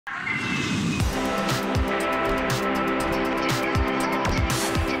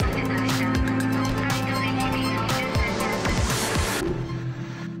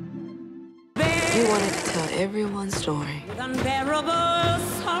wanted to tell everyone's story. With unbearable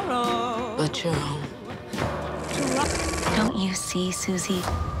sorrow. But your own. Don't you see, Susie?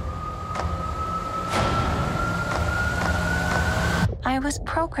 I was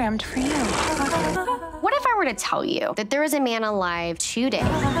programmed for you. What if I were to tell you that there is a man alive today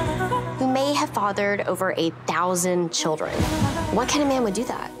who may have fathered over 1,000 children? What kind of man would do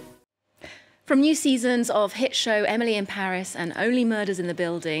that? From new seasons of hit show Emily in Paris and Only Murders in the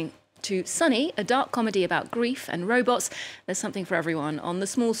Building to Sunny, a dark comedy about grief and robots, there's something for everyone on the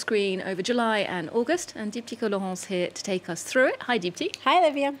small screen over July and August. And Dheepthika Laurent's here to take us through it. Hi, Deepthi. Hi,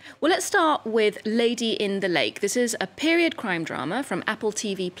 Olivia. Well, let's start with Lady in the Lake. This is a period crime drama from Apple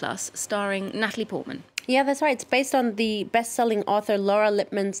TV Plus, starring Natalie Portman. Yeah, that's right. It's based on the best-selling author Laura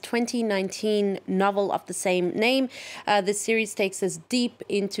Lippman's 2019 novel of the same name. This series takes us deep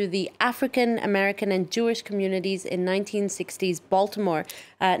into the African, American and Jewish communities in 1960s Baltimore.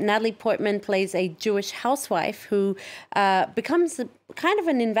 Natalie Portman plays a Jewish housewife who becomes kind of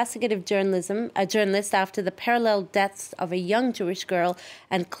an investigative journalist after the parallel deaths of a young Jewish girl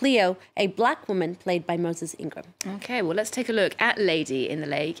and Cleo, a black woman played by Moses Ingram. Okay, well, let's take a look at Lady in the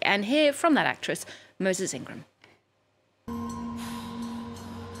Lake and hear from that actress, Moses Ingram.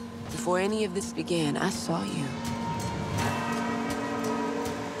 Before any of this began, I saw you.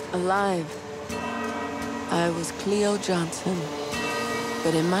 Alive. I was Cleo Johnson.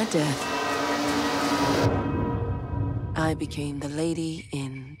 But in my death, I became the lady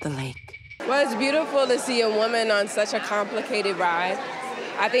in the lake. Well, it's beautiful to see a woman on such a complicated ride.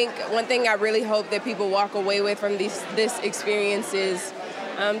 I think one thing I really hope that people walk away with from this experience is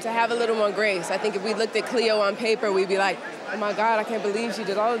to have a little more grace. I think if we looked at Cleo on paper, we'd be like, oh my God, I can't believe she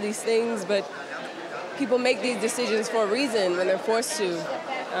did all of these things, but people make these decisions for a reason when they're forced to.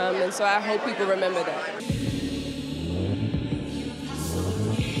 And so I hope people remember that.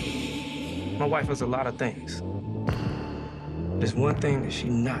 My wife is a lot of things. There's one thing that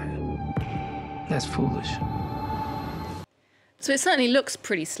she's not. That's foolish. So it certainly looks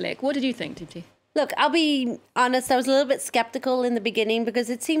pretty slick. What did you think, Deepthi? Look, I'll be honest, I was a little bit skeptical in the beginning because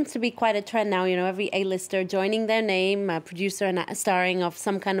it seems to be quite a trend now, you know, every A-lister joining their name, a producer and starring of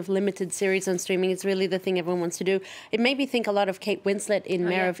some kind of limited series on streaming. It's really the thing everyone wants to do. It made me think a lot of Kate Winslet in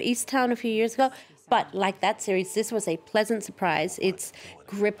Mayor of Easttown a few years ago. But like that series, this was a pleasant surprise. It's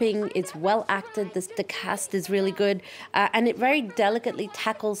gripping, it's well acted, the cast is really good, and it very delicately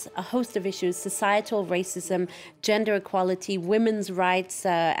tackles a host of issues: societal racism, gender equality, women's rights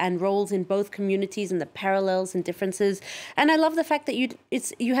and roles in both communities and the parallels and differences. And I love the fact that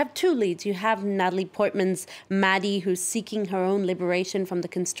you have two leads. You have Natalie Portman's Maddie, who's seeking her own liberation from the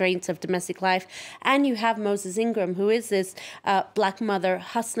constraints of domestic life, and you have Moses Ingram, who is this black mother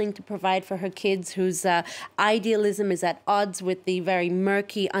hustling to provide for her kids, whose idealism is at odds with the very murky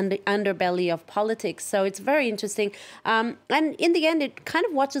underbelly of politics. So it's very interesting. And in the end, it kind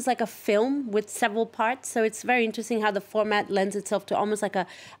of watches like a film with several parts. So it's very interesting how the format lends itself to almost like a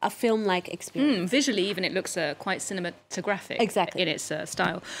film-like experience. Visually, even, it looks quite cinematographic in its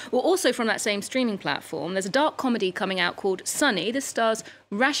style. Well, also from that same streaming platform, there's a dark comedy coming out called Sunny. This stars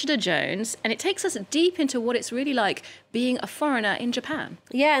Rashida Jones, and it takes us deep into what it's really like being a foreigner in Japan.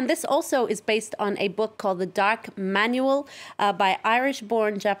 Yeah, and this also is based on a book called The Dark Manual by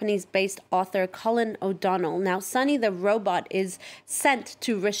Irish-born, Japanese-based author Colin O'Donnell. Now, Sunny the robot is sent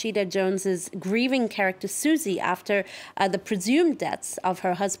to Rashida Jones's grieving character Susie after the presumed deaths of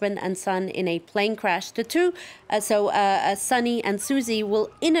her husband and son in a plane crash. The two, Sunny and Susie, will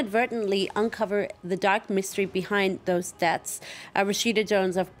inadvertently uncover the dark mystery behind those deaths. Rashida Jones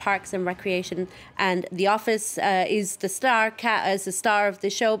of Parks and Recreation and The Office is the star of the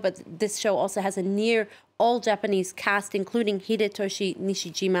show, but this show also has a near all-Japanese cast, including Hidetoshi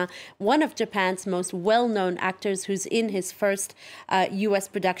Nishijima, one of Japan's most well-known actors who's in his first U.S.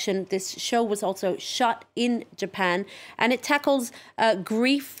 production. This show was also shot in Japan, and it tackles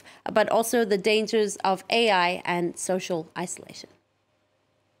grief, but also the dangers of AI and social isolation.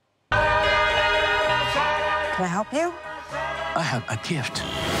 Can I help you? I have a gift.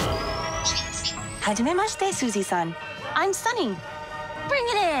 Hajimemashite, Susie-san. I'm Sunny. Bring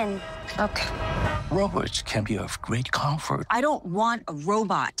it in. Okay. Robots can be of great comfort. I don't want a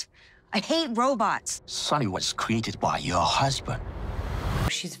robot. I hate robots. Sunny was created by your husband.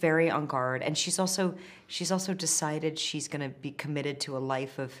 She's very on guard, and she's also decided she's going to be committed to a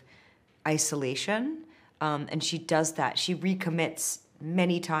life of isolation, and she does that. She recommits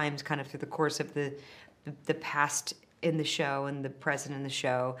many times, kind of through the course of the past in the show and the present in the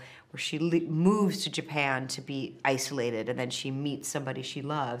show, where she moves to Japan to be isolated, and then she meets somebody she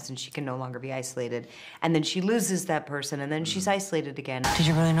loves, and she can no longer be isolated, and then she loses that person, and then she's isolated again. Did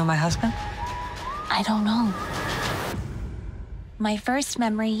you really know my husband? I don't know. My first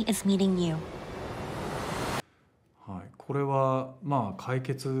memory is meeting you.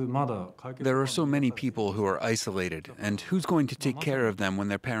 There are so many people who are isolated, and who's going to take care of them when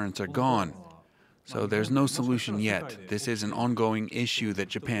their parents are gone? So there's no solution yet. This is an ongoing issue that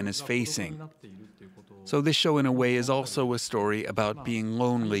Japan is facing. So this show, in a way, is also a story about being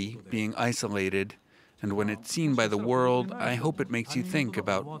lonely, being isolated, and when it's seen by the world, I hope it makes you think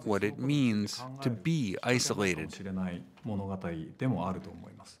about what it means to be isolated.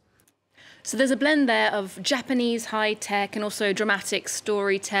 So there's a blend there of Japanese high-tech and also dramatic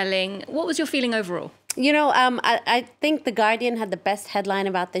storytelling. What was your feeling overall? You know, I think The Guardian had the best headline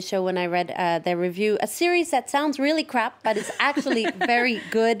about this show when I read their review. A series that sounds really crap, but is actually very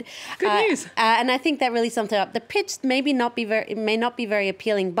good. Good news. And I think that really summed it up. The pitch may not be very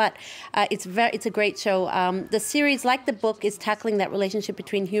appealing, but it's a great show. The series, like the book, is tackling that relationship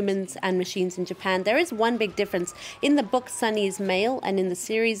between humans and machines in Japan. There is one big difference. In the book, Sunny is male, and in the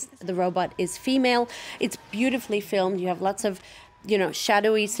series, the robot is female. It's beautifully filmed. You have lots of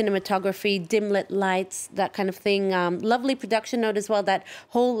shadowy cinematography, dim lit lights, that kind of thing. Lovely production note as well. That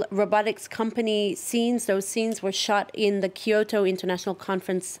whole robotics company scenes, those scenes were shot in the Kyoto International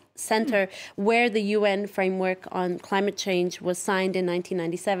Conference Center, where the UN framework on climate change was signed in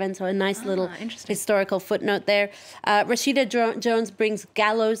 1997. So a nice little historical footnote there. Rashida Jones brings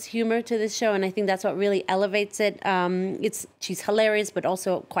gallows humor to this show, and I think that's what really elevates it. She's hilarious, but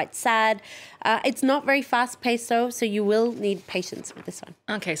also quite sad. It's not very fast-paced, though, so you will need patience with this one.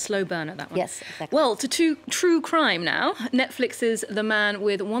 Okay, slow burner, that one. Yes, exactly. Well, to true crime now. Netflix's The Man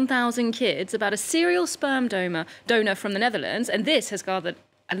with 1,000 Kids, about a serial sperm donor from the Netherlands, and this has gathered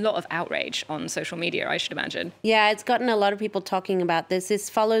a lot of outrage on social media, I should imagine. Yeah, it's gotten a lot of people talking about this. This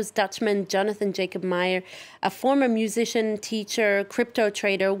follows Dutchman Jonathan Jacob Meyer, a former musician, teacher, crypto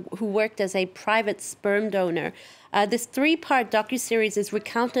trader who worked as a private sperm donor. This 3-part docuseries is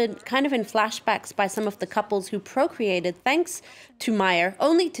recounted kind of in flashbacks by some of the couples who procreated thanks to Meyer,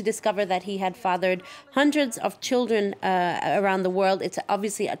 only to discover that he had fathered hundreds of children around the world. It's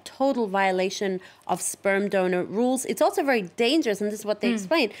obviously a total violation of sperm donor rules. It's also very dangerous, and this is what they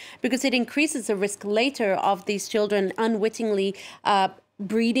explain, because it increases the risk later of these children unwittingly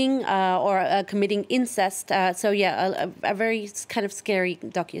breeding or committing incest. So yeah, a very kind of scary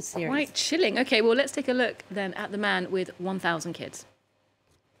docuseries. Quite chilling. Okay, well, let's take a look then at The Man with 1,000 Kids.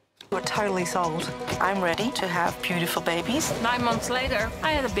 We're totally sold. I'm ready to have beautiful babies. 9 months later,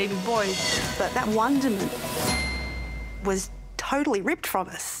 I had a baby boy. But that wonderment was totally ripped from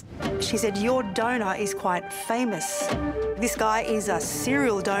us. She said, your donor is quite famous. This guy is a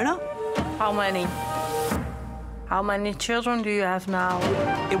serial donor. How many? How many children do you have now?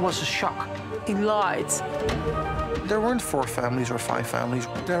 It was a shock. He lied. There weren't 4 families or 5 families.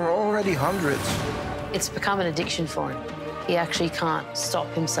 There were already hundreds. It's become an addiction for him. He actually can't stop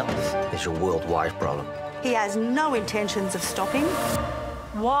himself. It's a worldwide problem. He has no intentions of stopping.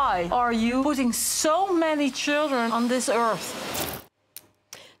 Why are you putting so many children on this earth?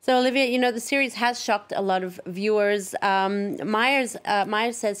 So, Olivia, you know, the series has shocked a lot of viewers. Myers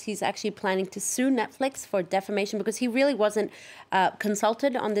says he's actually planning to sue Netflix for defamation because he really wasn't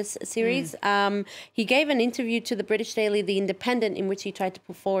consulted on this series. He gave an interview to the British daily The Independent in which he tried to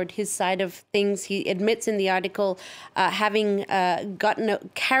put forward his side of things. He admits in the article having gotten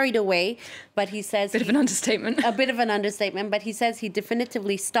carried away, but he says... A bit of an understatement, but he says he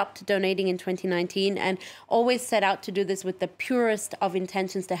definitively stopped donating in 2019 and always set out to do this with the purest of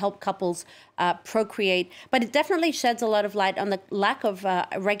intentions to help couples procreate. But it definitely sheds a lot of light on the lack of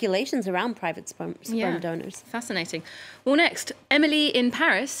regulations around private sperm donors. Fascinating. Well, next, Emily in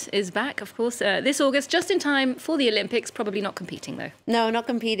Paris is back, of course, this August, just in time for the Olympics. Probably not competing, though. No, not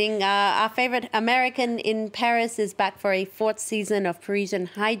competing. Our favorite American in Paris is back for a 4th season of Parisian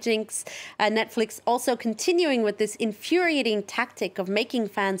hijinks. Netflix also continuing with this infuriating tactic of making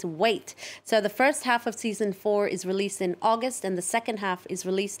fans wait. So the first half of season 4 is released in August and the second half is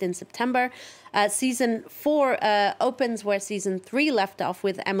released in September. Season 4 opens where season 3 left off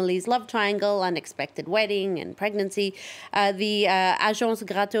with Emily's love triangle, unexpected wedding and pregnancy. The Agence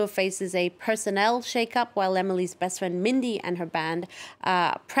Gratteau faces a personnel shakeup while Emily's best friend Mindy and her band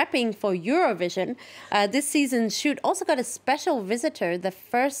prepping for Eurovision. This season's shoot also got a special visitor. The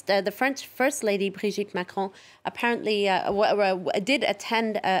French First Lady Brigitte Macron apparently did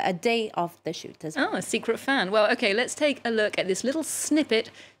attend a day of the shoot as well. Oh, a secret fan. Well, okay, let's take a look at this little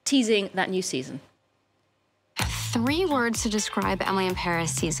snippet teasing that new season. 3 words to describe Emily in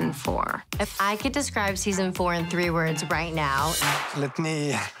Paris season 4. If I could describe season 4 in 3 words right now. Let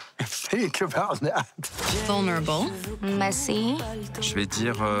me think about that. Vulnerable. Messy. Je vais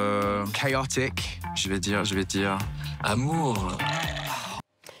dire chaotic. Je vais dire amour.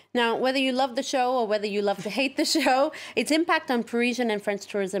 Now, whether you love the show or whether you love to hate the show, its impact on Parisian and French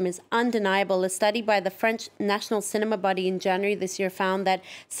tourism is undeniable. A study by the French National Cinema Body in January this year found that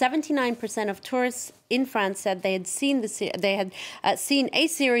 79% of tourists in France said they had seen seen a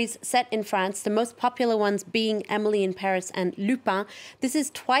series set in France, the most popular ones being Emily in Paris and Lupin. This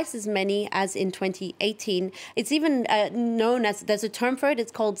is twice as many as in 2018. It's even known as, there's a term for it,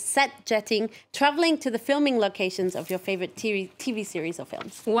 it's called set jetting, traveling to the filming locations of your favorite TV series or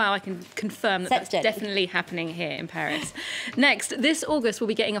films. Wow, I can confirm that that's definitely happening here in Paris. Next, this August, we'll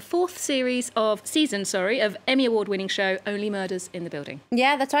be getting a 4th season of Emmy Award-winning show Only Murders in the Building.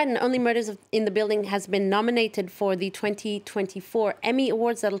 Yeah, that's right. And Only Murders in the Building has been nominated for the 2024 Emmy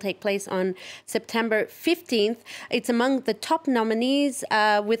Awards that'll take place on September 15th. It's among the top nominees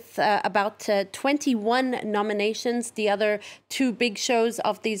with about 21 nominations. The other 2 big shows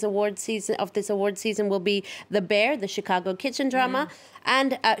of this award season will be The Bear, the Chicago kitchen drama,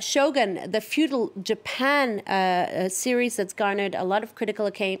 and Shogun, the feudal Japan series that's garnered a lot of critical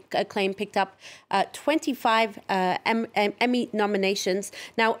acclaim, picked up 25 Emmy nominations.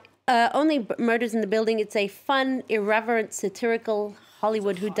 Now, Only Murders in the Building, it's a fun, irreverent, satirical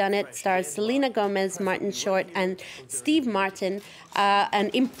Hollywood whodunit, stars Selena Gomez, Martin Short, and Steve Martin, an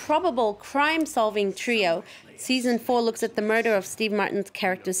improbable crime-solving trio. Season 4 looks at the murder of Steve Martin's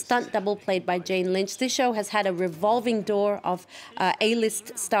character, stunt double played by Jane Lynch. This show has had a revolving door of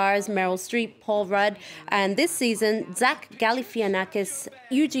A-list stars, Meryl Streep, Paul Rudd, and this season, Zach Galifianakis,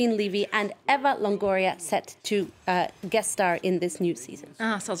 Eugene Levy, and Eva Longoria set to guest star in this new season.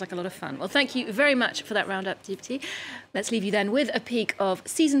 Sounds like a lot of fun. Well, thank you very much for that roundup, Deepthi. Let's leave you then with a peek of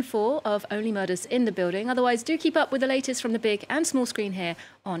season 4 of Only Murders in the Building. Otherwise, do keep up with the latest from the big and small screen here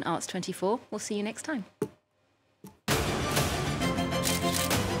on Arts 24. We'll see you next time.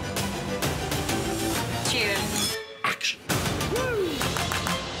 Cheers. Action.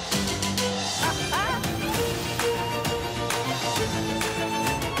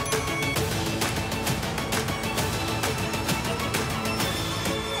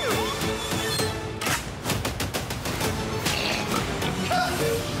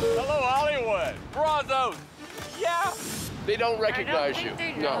 Hello, Hollywood. Brazos. Yeah. They don't recognize you.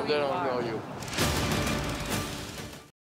 No, they don't know you.